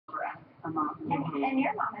And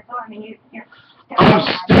your mom as well. I mean, you're I'm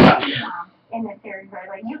stuck. In this series, right?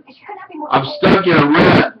 Like you could not be more. I'm stuck in a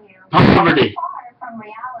rut. Poverty. From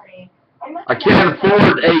reality. I can't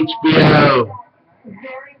afford HBO.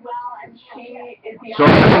 Very well, and she is the so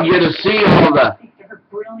I don't get to see all the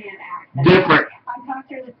different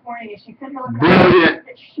brilliant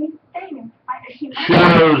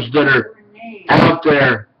shows that are out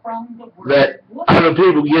there that other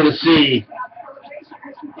people get to see.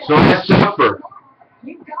 So I suffer.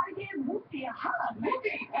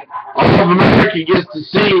 All of America gets to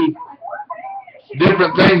see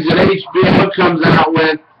different things that HBO comes out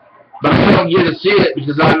with, but I don't get to see it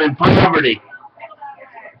because I'm in poverty.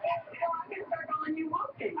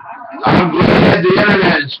 I'm glad the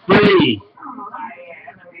internet is free.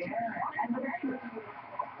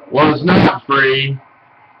 Well, it's not free.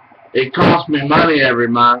 It costs me money every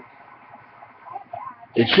month.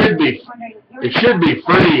 It should be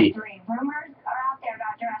free.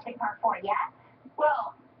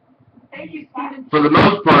 For the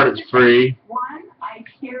most part, it's free. I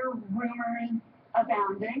hear rumors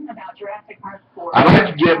abounding about Jurassic Park 4. I'd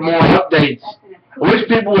like to get more updates. I wish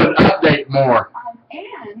people would update more.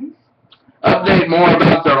 Update more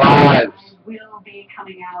about their lives. Will be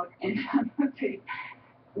coming out in a movie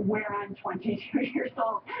where I'm 22 years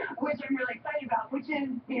old, which I'm really excited about, which is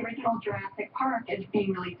the original Jurassic Park is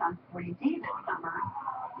being released on 3D this summer.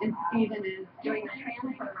 And Steven is doing the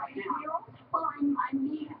transfer right now. Well, I'm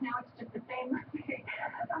me, now it's just the same movie.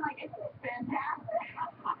 I'm like, isn't this fantastic?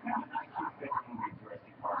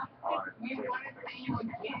 We want to see you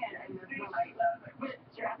again in this movie. But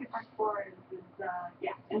Jurassic Park 4 is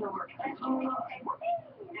yeah, in the works. Thanks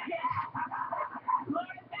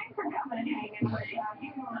for coming and hanging with us.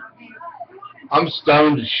 I'm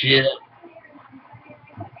stoned as shit.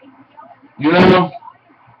 You know,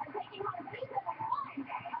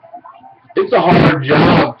 it's a hard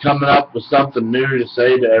job coming up with something new to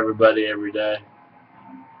say to everybody every day.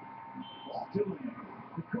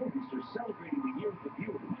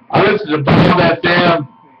 I listen to Bob FM,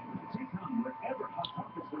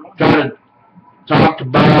 try to talk to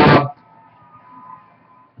Bob.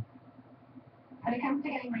 When it comes to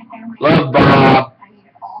getting my family, Love Bob. I need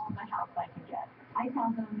all the help I can get. I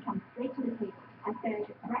tell them come straight to the table. I say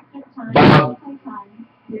breakfast time, Bob time,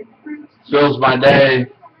 there's fruit. fills my day.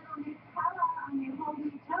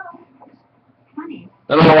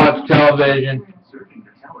 I don't watch television. Serving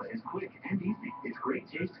Nutella is quick and easy. Its great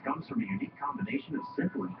taste comes from a unique combination of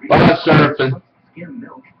simple ingredients. Bye, surfing. Skim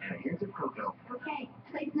milk and a hint of cocoa. Okay,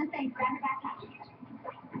 place in the sink, grab your backpack.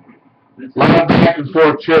 A lot of back and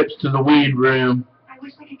forth trips to the weed room. I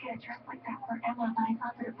wish we could get a dress like that for Emma, but I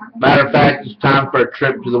thought the department. Matter of fact, it's time for a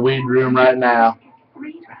trip to the weed room right now.